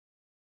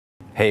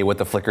Hey, what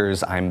the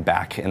flickers, I'm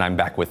back, and I'm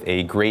back with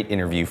a great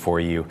interview for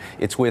you.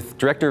 It's with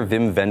director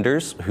Wim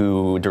Wenders,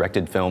 who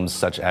directed films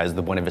such as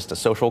The Buena Vista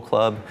Social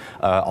Club,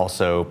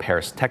 also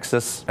Paris,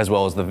 Texas, as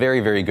well as the very,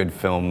 very good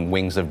film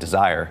Wings of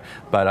Desire.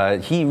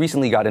 But he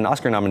recently got an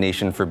Oscar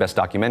nomination for Best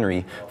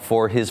Documentary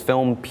for his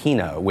film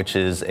Pina, which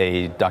is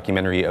a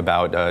documentary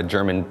about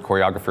German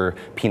choreographer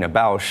Pina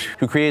Bausch,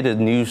 who created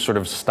a new sort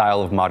of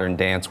style of modern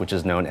dance, which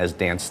is known as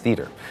dance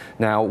theater.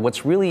 Now,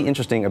 what's really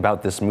interesting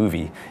about this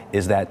movie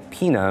is that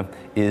Pina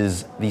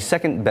is the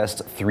second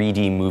best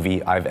 3D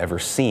movie I've ever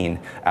seen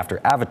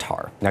after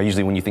Avatar. Now,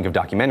 usually when you think of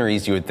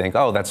documentaries, you would think,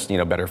 oh, that's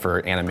better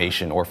for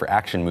animation or for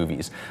action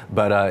movies.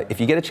 But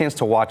if you get a chance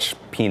to watch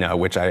Pina,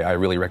 which I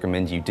really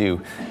recommend you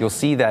do, you'll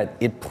see that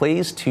it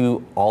plays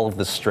to all of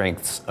the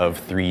strengths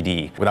of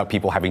 3D without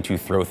people having to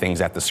throw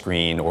things at the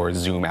screen or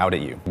zoom out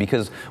at you.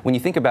 Because when you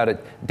think about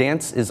it,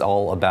 dance is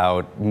all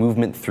about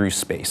movement through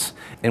space.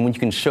 And when you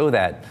can show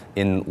that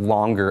in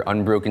longer,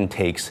 unbroken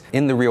takes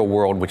in the real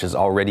world, which is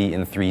already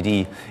in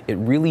 3D, it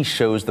really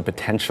shows the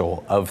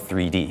potential of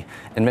 3D.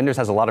 And Wenders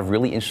has a lot of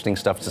really interesting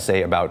stuff to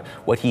say about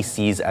what he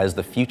sees as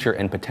the future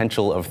and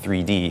potential of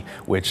 3D,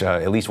 which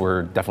at least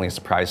were definitely a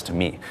surprise to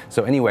me.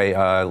 So anyway,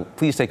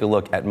 please take a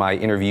look at my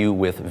interview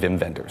with Wim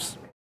Wenders.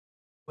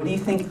 What do you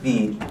think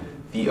the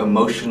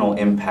emotional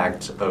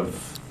impact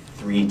of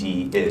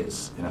 3D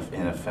is in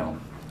a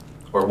film?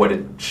 Or what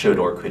it should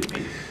or could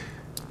be?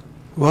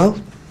 Well,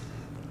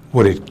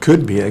 what it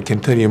could be, I can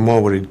tell you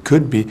more what it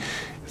could be.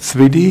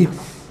 3D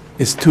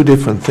is two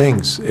different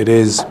things. It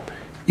is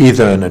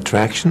either an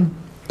attraction,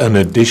 an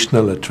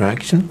additional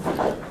attraction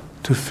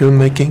to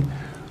filmmaking,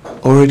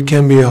 or it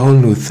can be a whole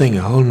new thing,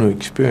 a whole new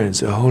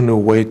experience, a whole new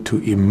way to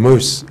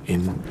immerse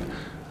in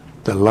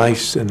the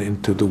lives and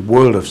into the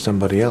world of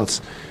somebody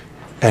else.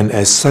 And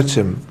as such,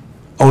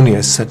 only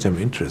as such I'm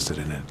interested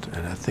in it.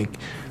 And I think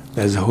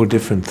there's a whole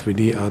different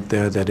 3D out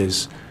there that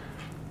is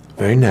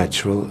very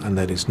natural and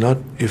that is not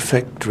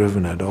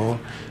effect-driven at all,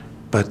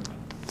 but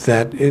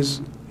that is,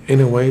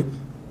 in a way,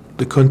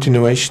 the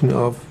continuation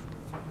of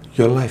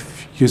your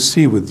life. You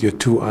see with your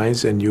two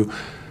eyes, and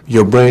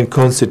your brain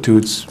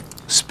constitutes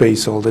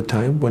space all the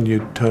time when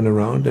you turn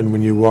around, and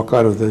when you walk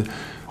out of the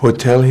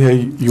hotel here,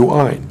 you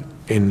are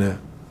in a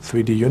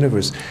 3D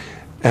universe.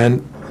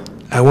 And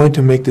I wanted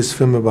to make this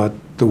film about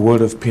the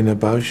world of Pina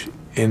Bausch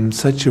in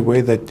such a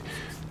way that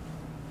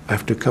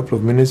after a couple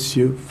of minutes,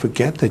 you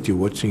forget that you're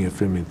watching a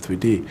film in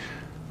 3D.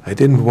 I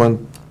didn't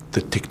want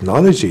the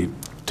technology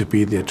to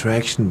be the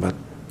attraction, but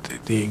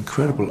the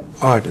incredible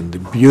art and the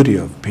beauty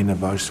of Pina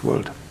Bausch's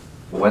world.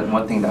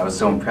 One thing that I was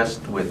so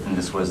impressed with in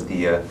this was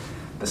the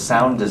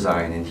sound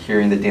design and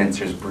hearing the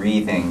dancers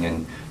breathing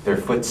and their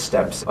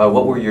footsteps.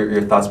 What were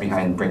your thoughts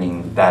behind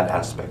bringing that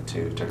aspect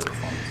to her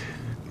performance?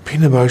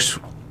 Pina Bausch's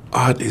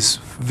art is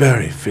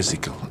very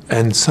physical,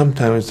 and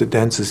sometimes the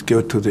dancers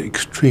go to the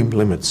extreme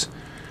limits.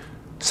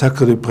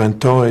 Sacre du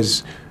Printemps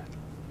is,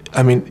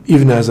 I mean,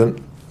 even as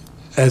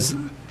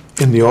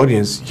in the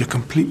audience, you're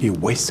completely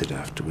wasted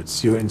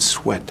afterwards. You're in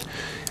sweat.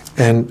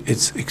 And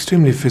it's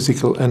extremely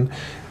physical. And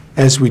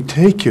as we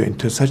take you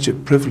into such a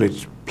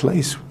privileged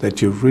place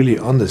that you're really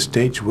on the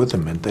stage with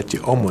them and that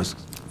you almost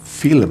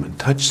feel them and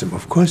touch them,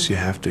 of course you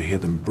have to hear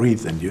them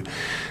breathe, and you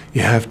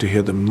have to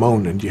hear them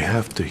moan, and you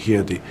have to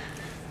hear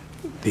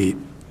the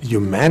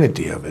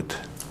humanity of it.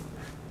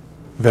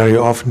 Very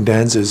often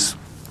dance is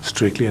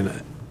strictly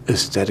an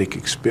aesthetic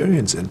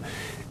experience, and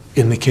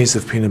in the case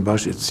of Pina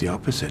Bausch, it's the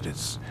opposite.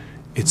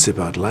 It's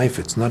about life.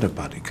 It's not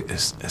about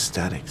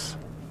aesthetics.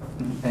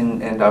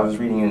 And I was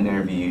reading an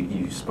interview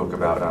you spoke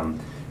about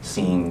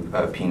seeing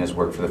Pina's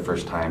work for the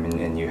first time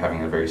and you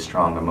having a very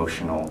strong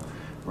emotional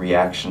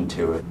reaction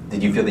to it.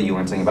 Did you feel that you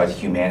learned something about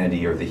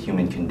humanity or the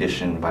human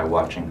condition by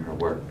watching her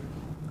work?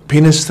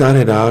 Pina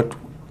started out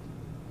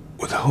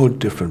with a whole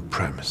different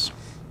premise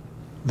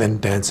than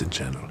dance in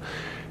general.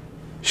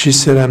 She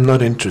said, I'm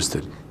not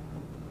interested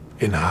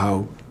in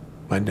how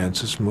my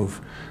dancers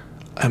move.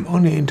 I'm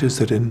only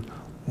interested in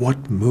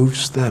what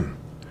moves them.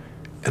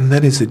 And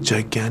that is a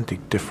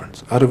gigantic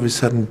difference. Out of a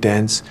sudden,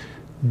 dance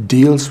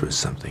deals with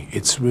something.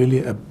 It's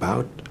really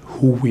about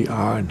who we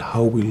are and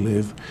how we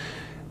live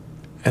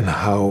and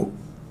how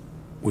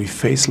we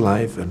face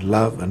life and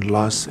love and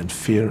loss and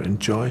fear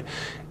and joy.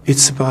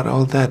 It's about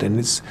all that.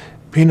 And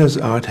Pina's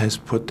art has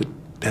put the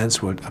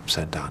dance world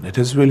upside down. It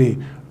has really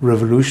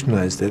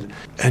revolutionized it.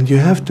 And you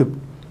have to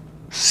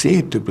see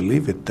it to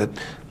believe it, that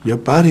your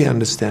body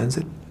understands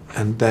it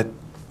and that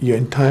your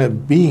entire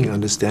being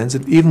understands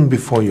it even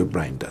before your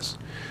brain does.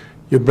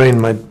 Your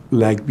brain might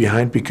lag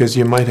behind because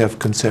you might have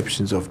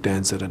conceptions of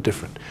dance that are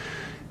different.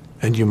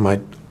 And you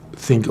might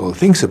think all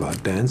things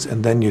about dance,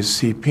 and then you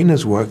see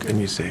Pina's work and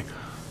you say,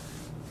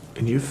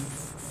 and you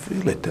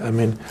feel it. I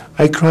mean,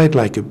 I cried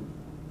like a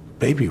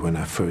baby when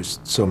I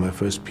first saw my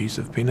first piece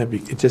of Pina.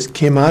 It just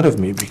came out of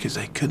me because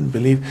I couldn't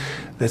believe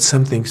that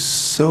something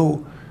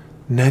so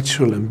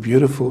natural and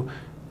beautiful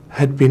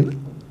had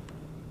been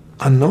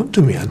unknown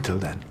to me until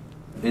then.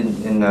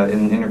 In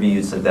an interview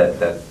you said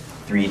that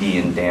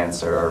 3D and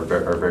dance are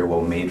very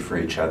well made for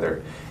each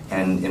other.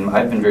 And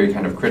I've been very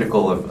kind of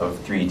critical of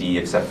 3D,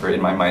 except for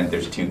in my mind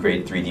there's two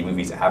great 3D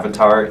movies,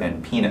 Avatar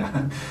and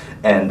Pina.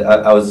 And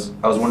I was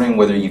wondering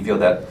whether you feel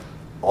that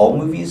all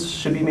movies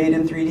should be made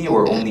in 3D,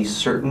 or only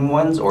certain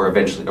ones, or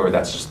eventually, or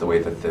that's just the way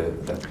that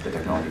the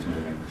technology is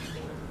moving.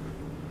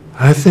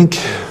 I think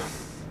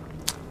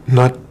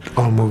not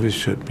all movies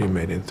should be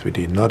made in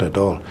 3D, not at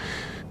all.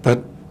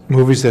 But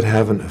movies that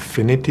have an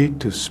affinity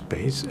to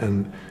space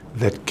and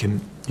that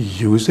can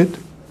use it,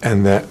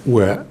 and that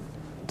where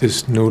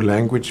this new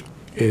language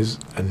is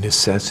a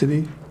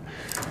necessity,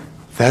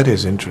 that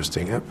is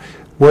interesting.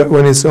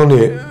 When it's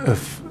only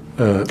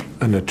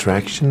an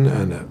attraction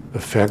and a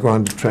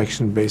fairground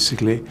attraction,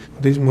 basically,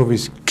 these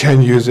movies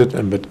can use it,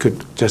 but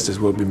could just as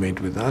well be made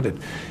without it.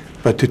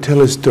 But to tell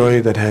a story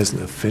that has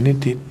an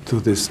affinity to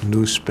this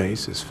new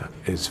space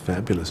is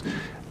fabulous.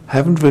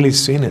 Haven't really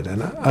seen it,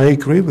 and I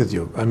agree with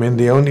you. I mean,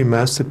 the only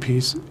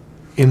masterpiece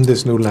in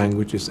this new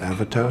language is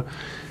Avatar,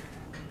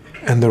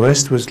 and the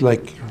rest was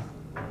like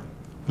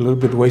a little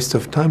bit waste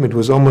of time. It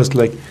was almost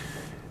like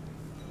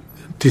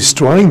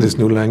destroying this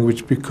new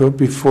language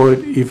before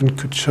it even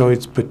could show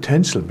its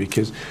potential,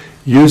 because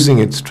using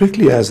it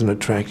strictly as an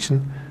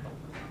attraction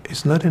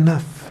is not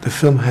enough. The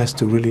film has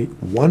to really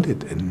want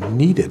it and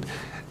need it.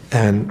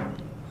 And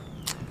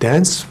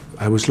dance,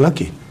 I was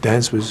lucky.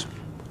 Dance was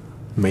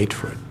made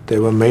for it. They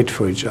were made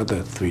for each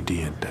other,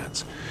 3D and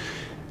dance.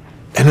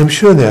 And I'm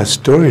sure there are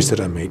stories that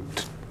are made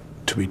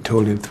to be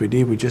told in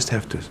 3D. We just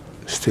have to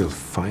still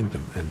find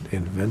them and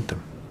invent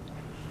them.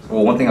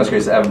 Well, one thing I was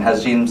curious,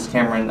 has James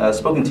Cameron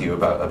spoken to you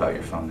about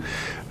your film?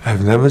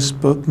 I've never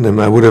spoken to him.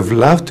 I would have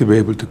loved to be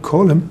able to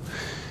call him.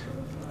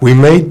 We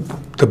made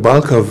the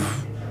bulk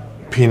of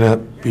Pina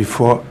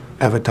before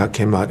Avatar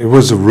came out. It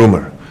was a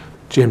rumor.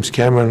 James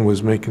Cameron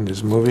was making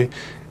this movie,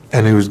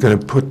 and he was going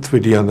to put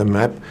 3D on the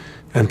map,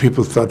 and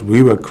people thought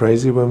we were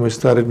crazy when we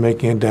started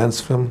making a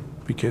dance film,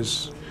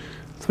 because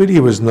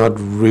 3D was not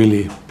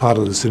really part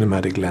of the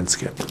cinematic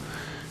landscape.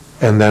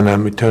 And then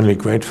I'm eternally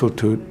grateful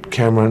to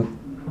Cameron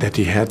that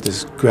he had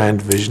this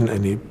grand vision,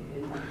 and he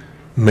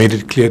made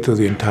it clear to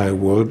the entire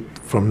world,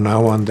 from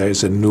now on there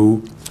is a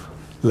new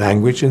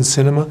language in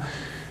cinema,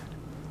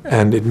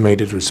 and it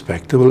made it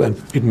respectable,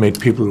 and it made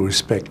people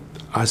respect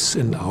us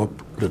in our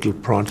little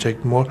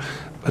project more.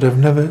 But I've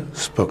never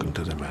spoken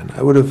to the man.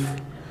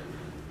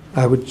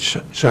 I would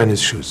shine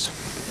his shoes.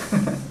 I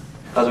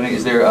was wondering,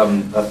 is there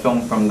a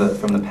film from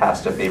the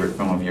past, a favorite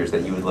film of yours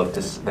that you would love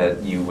to,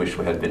 that you wish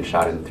had been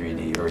shot in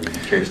 3D, or you'd be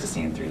curious to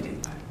see in 3D?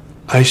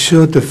 I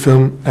showed the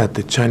film at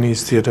the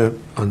Chinese theater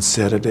on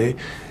Saturday,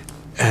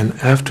 and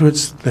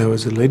afterwards there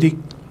was a lady,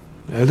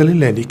 elderly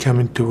lady,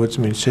 coming towards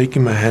me and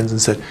shaking my hands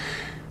and said,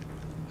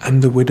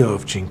 "I'm the widow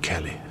of Gene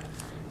Kelly.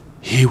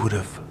 He would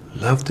have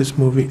loved this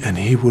movie, and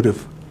he would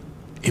have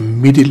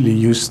immediately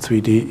used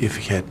 3D if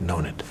he had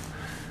known it."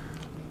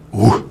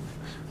 Ooh,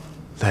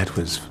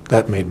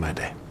 that made my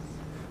day.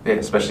 Yeah,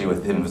 especially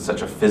with him with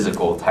such a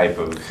physical type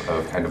of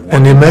kind of.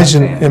 And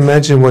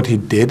imagine what he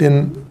did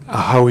and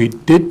how he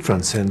did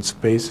transcend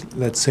space.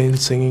 Let's say in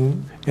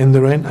Singing in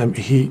the Rain,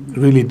 he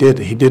really did.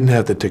 He didn't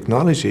have the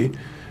technology,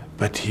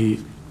 but he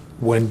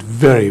went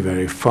very,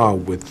 very far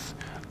with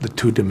the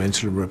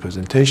two-dimensional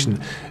representation.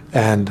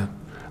 And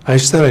I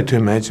started to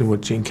imagine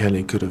what Gene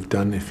Kelly could have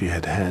done if he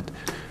had had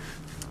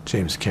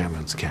James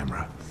Cameron's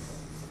camera.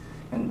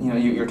 And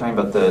you're talking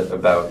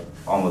about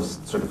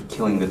almost sort of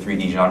killing the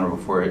 3D genre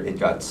before it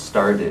got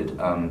started.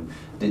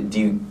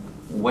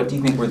 What do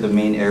you think were the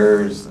main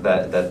errors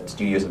that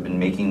studios have been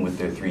making with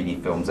their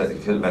 3D films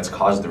that's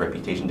caused the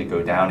reputation to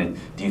go down? And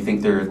do you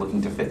think they're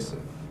looking to fix it?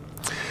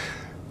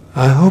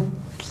 I hope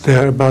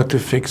they're about to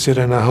fix it,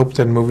 and I hope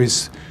that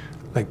movies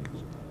like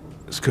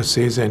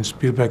Scorsese and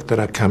Spielberg that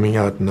are coming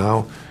out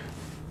now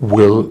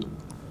will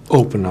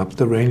open up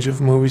the range of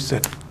movies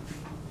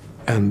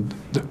and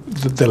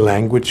the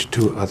language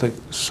to other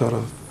sort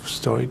of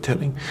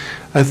storytelling.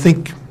 I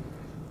think,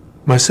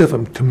 myself,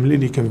 I'm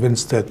completely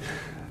convinced that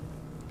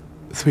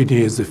 3D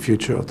is the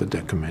future of the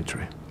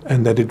documentary,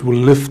 and that it will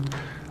lift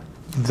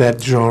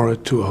that genre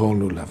to a whole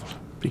new level,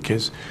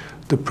 because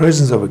the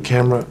presence of a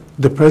camera,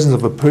 the presence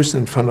of a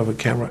person in front of a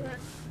camera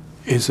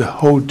is a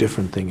whole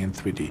different thing in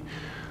 3D.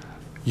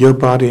 Your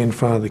body in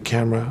front of the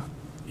camera,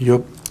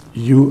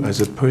 you as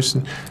a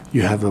person,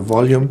 you have a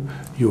volume,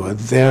 you are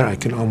there, I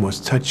can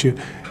almost touch you.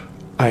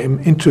 I am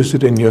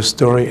interested in your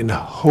story in a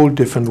whole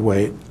different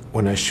way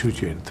when I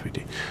shoot you in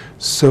 3D.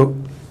 So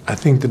I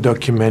think the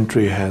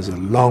documentary has a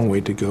long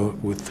way to go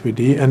with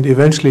 3D, and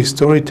eventually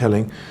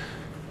storytelling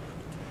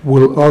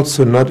will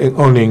also not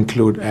only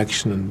include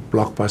action and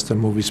blockbuster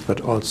movies, but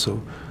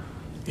also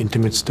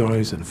intimate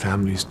stories and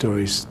family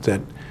stories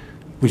that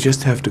we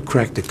just have to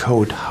crack the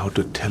code how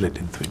to tell it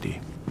in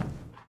 3D.